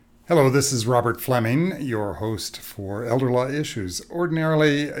Hello, this is Robert Fleming, your host for Elder Law Issues.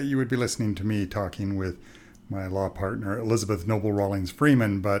 Ordinarily, you would be listening to me talking with my law partner, Elizabeth Noble Rawlings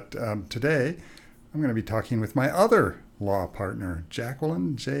Freeman, but today I'm going to be talking with my other law partner,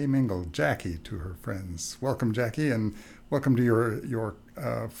 Jacqueline J. Mingle, Jacque to her friends. Welcome, Jacque, and welcome to your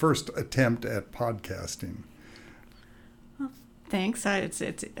first attempt at podcasting. Thanks.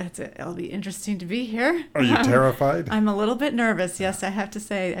 It'll be interesting to be here. Are you terrified? I'm a little bit nervous. Yes, I have to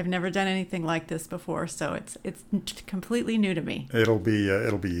say I've never done anything like this before, so it's completely new to me. It'll be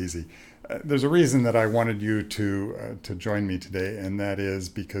easy. There's a reason that I wanted you to join me today, and that is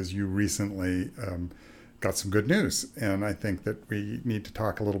because you recently got some good news, and I think that we need to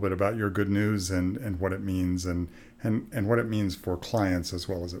talk a little bit about your good news and what it means and what it means for clients as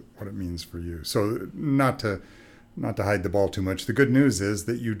well as what it means for you. So not to hide the ball too much, the good news is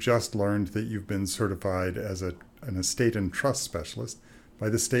that you just learned that you've been certified as an estate and trust specialist by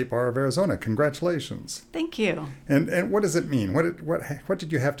the State Bar of Arizona. Congratulations. Thank you. And what does it mean? What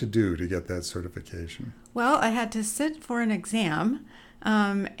did you have to do to get that certification? Well, I had to sit for an exam,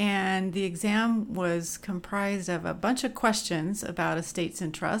 and the exam was comprised of a bunch of questions about estates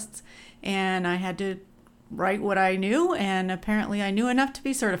and trusts, and I had to write what I knew, and apparently I knew enough to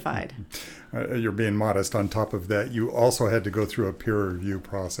be certified. You're being modest. On top of that, you also had to go through a peer review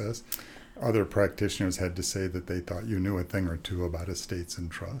process. Other practitioners had to say that they thought you knew a thing or two about estates and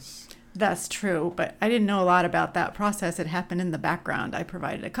trusts. That's true, but I didn't know a lot about that process. It happened in the background. I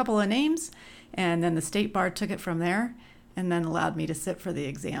provided a couple of names, and then the State Bar took it from there and then allowed me to sit for the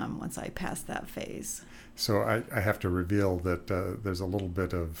exam once I passed that phase. So I have to reveal that there's a little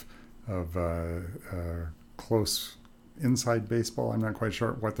bit of close inside baseball. I'm not quite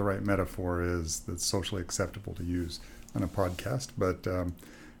sure what the right metaphor is that's socially acceptable to use on a podcast, but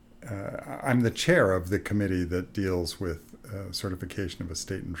I'm the chair of the committee that deals with certification of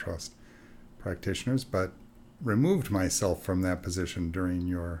estate and trust practitioners, but removed myself from that position during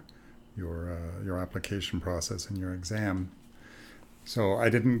your application process and your exam. So I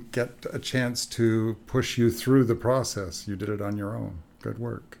didn't get a chance to push you through the process. You did it on your own. Good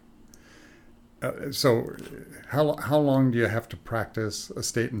work. So how long do you have to practice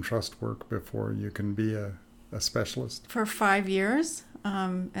estate and trust work before you can be a specialist? For 5 years,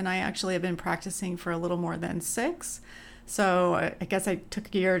 and I actually have been practicing for a little more than 6. So I guess I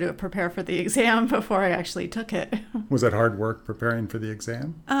took a year to prepare for the exam before I actually took it. Was that hard work preparing for the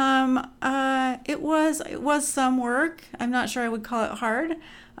exam? It was some work. I'm not sure I would call it hard.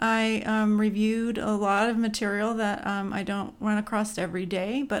 I reviewed a lot of material that I don't run across every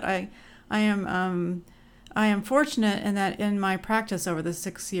day, but I am fortunate in that in my practice over the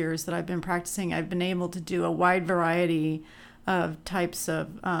 6 years that I've been practicing, I've been able to do a wide variety of types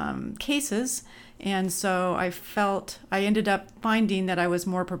of cases. And so I ended up finding that I was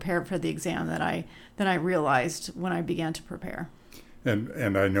more prepared for the exam than I realized when I began to prepare.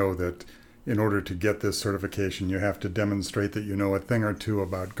 And I know that in order to get this certification, you have to demonstrate that you know a thing or two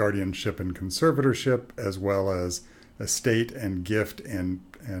about guardianship and conservatorship, as well as estate and gift and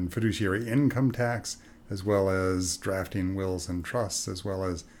fiduciary income tax, as well as drafting wills and trusts, as well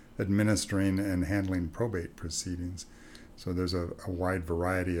as administering and handling probate proceedings. So there's a wide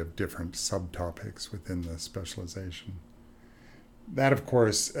variety of different subtopics within the specialization. That, of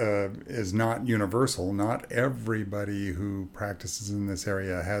course, is not universal. Not everybody who practices in this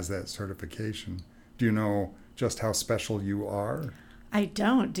area has that certification. Do you know just how special you are? I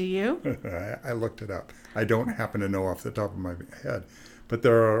don't. Do you? I looked it up. I don't happen to know off the top of my head. But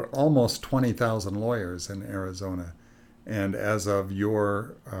there are almost 20,000 lawyers in Arizona. And as of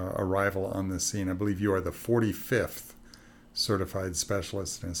your arrival on the scene, I believe you are the 45th certified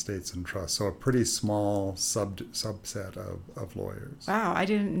specialist in estates and trusts. So a pretty small subset of lawyers. Wow, I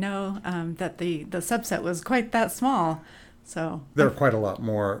didn't know that the subset was quite that small. So there are quite a lot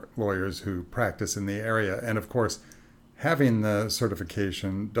more lawyers who practice in the area. And of course, having the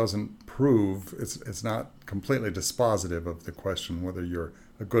certification doesn't prove, it's not completely dispositive of the question whether you're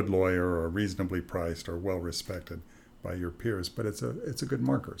a good lawyer or reasonably priced or well respected by your peers, but it's a good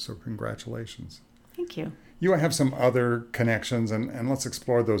marker, so congratulations. Thank you. You have some other connections, and let's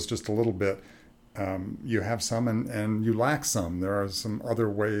explore those just a little bit. You have some and you lack some. There are some other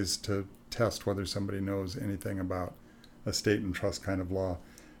ways to test whether somebody knows anything about estate and trust kind of law.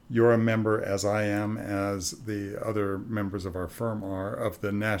 You're a member, as I am, as the other members of our firm are, of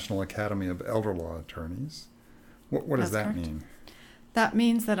the National Academy of Elder Law Attorneys. What does that mean? That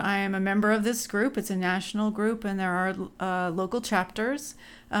means that I am a member of this group. It's a national group, and there are local chapters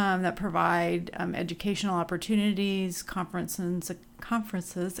that provide educational opportunities, conferences,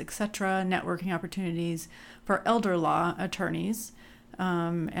 etc., networking opportunities for elder law attorneys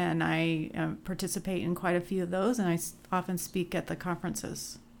and I participate in quite a few of those, and I often speak at the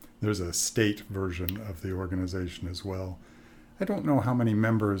conferences. There's a state version of the organization as well. I don't know how many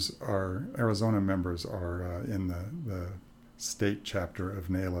Arizona members are in the state chapter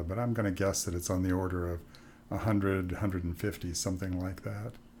of NALA, but I'm going to guess that it's on the order of 100, 150, something like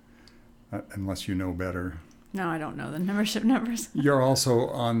that, unless you know better. No, I don't know the membership numbers. You're also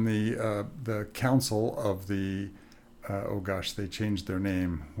on the council of the, they changed their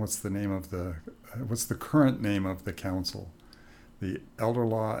name. What's the current name of the council? The Elder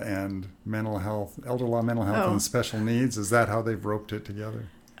Law, Mental Health, and Special Needs. Is that how they've roped it together?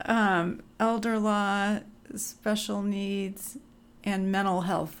 Elder Law, Special Needs, and Mental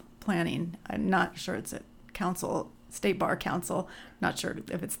Health Planning. I'm not sure it's a council, State Bar Council. Not sure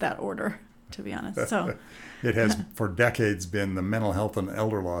if it's that order, to be honest. So it has for decades been the Mental Health and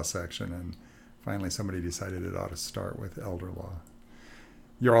Elder Law section, and finally somebody decided it ought to start with Elder Law.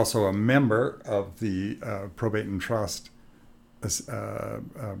 You're also a member of the Probate and Trust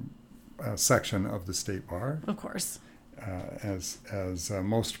section of the State Bar, of course, as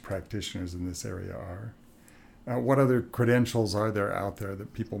most practitioners in this area are. What other credentials are there out there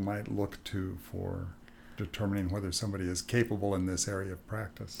that people might look to for determining whether somebody is capable in this area of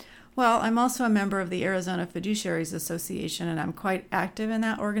practice? Well, I'm also a member of the Arizona Fiduciaries Association, and I'm quite active in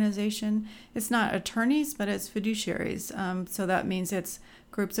that organization. It's not attorneys, but it's fiduciaries. So that means it's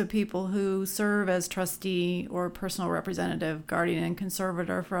groups of people who serve as trustee or personal representative, guardian, and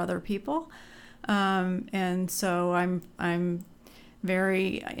conservator for other people. And so I'm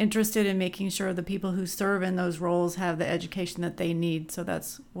very interested in making sure the people who serve in those roles have the education that they need. So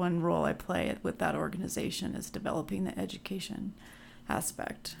that's one role I play with that organization, is developing the education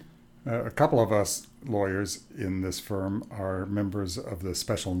aspect. A couple of us lawyers in this firm are members of the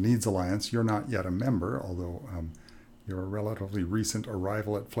Special Needs Alliance. You're not yet a member, although you're a relatively recent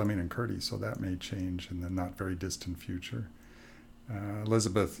arrival at Fleming and Curti, so that may change in the not very distant future.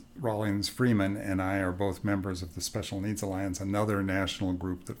 Elizabeth Rawlings Freeman and I are both members of the Special Needs Alliance, another national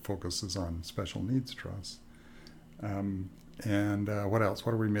group that focuses on special needs trusts. And what else?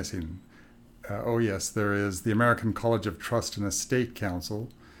 What are we missing? Yes, there is the American College of Trust and Estate Council,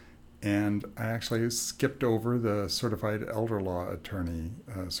 and I actually skipped over the Certified Elder Law Attorney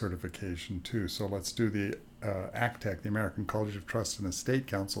certification too. So let's do the ACTEC, the American College of Trust and Estate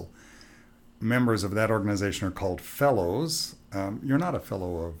Council. Members of that organization are called fellows. You're not a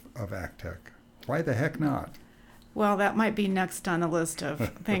fellow of ACTEC. Why the heck not? Well, that might be next on the list of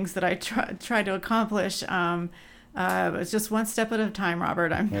things that I try to accomplish. It's just one step at a time,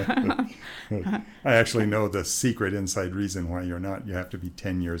 Robert. I actually know the secret inside reason why you're not. You have to be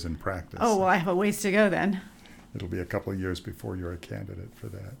 10 years in practice. Oh, well, I have a ways to go then. It'll be a couple of years before you're a candidate for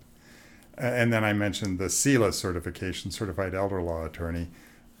that. And then I mentioned the CELA certification, Certified Elder Law Attorney,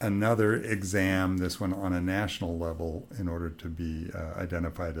 another exam, this one on a national level, in order to be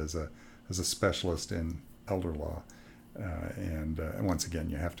identified as a specialist in elder law. And once again,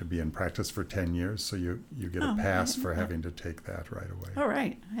 you have to be in practice for 10 years, so you get a pass for having to take that right away. Oh,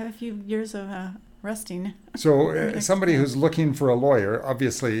 right. I have a few years of resting. So somebody who's looking for a lawyer,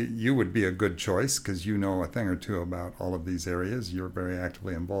 obviously you would be a good choice because you know a thing or two about all of these areas. You're very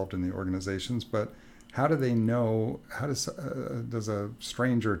actively involved in the organizations, but how do they know, does a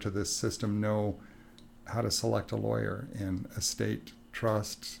stranger to this system know how to select a lawyer in estate,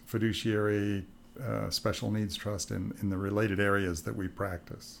 trust, fiduciary, special needs trust in the related areas that we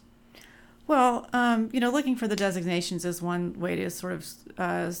practice? Well, looking for the designations is one way to sort of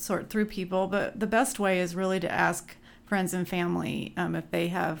sort through people, but the best way is really to ask friends and family if they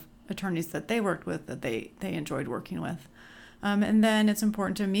have attorneys that they worked with that they enjoyed working with. And then it's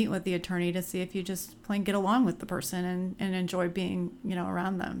important to meet with the attorney to see if you just plain get along with the person and enjoy being,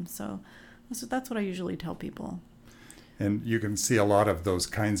 around them. So that's what I usually tell people. And you can see a lot of those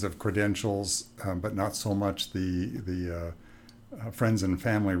kinds of credentials, but not so much the friends and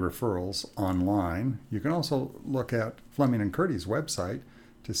family referrals online. You can also look at Fleming and Curti's website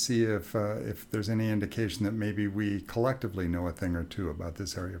to see if there's any indication that maybe we collectively know a thing or two about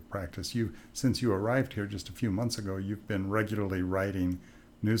this area of practice. Since you arrived here just a few months ago, you've been regularly writing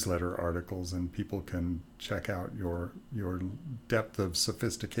newsletter articles, and people can check out your depth of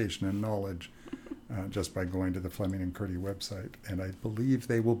sophistication and knowledge just by going to the Fleming and Curti website, and I believe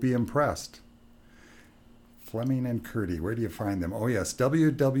they will be impressed. Fleming and Curti, where do you find them? Oh yes,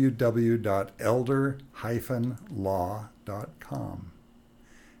 www.elder-law.com.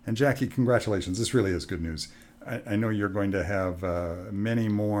 And Jackie, congratulations. This really is good news. I know you're going to have many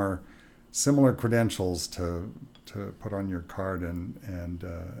more similar credentials to put on your card and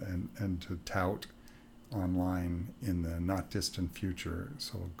to tout online in the not distant future.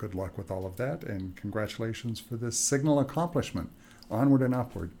 So good luck with all of that, and congratulations for this signal accomplishment. Onward and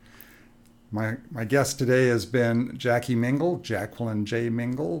upward. My guest today has been Jacque Mingle, Jacqueline J.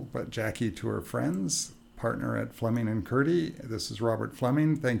 Mingle, but Jacque to her friends, partner at Fleming and Curdy. This is Robert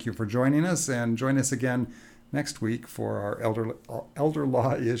Fleming. Thank you for joining us, and join us again next week for our Elder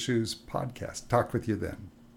Law Issues podcast. Talk with you then.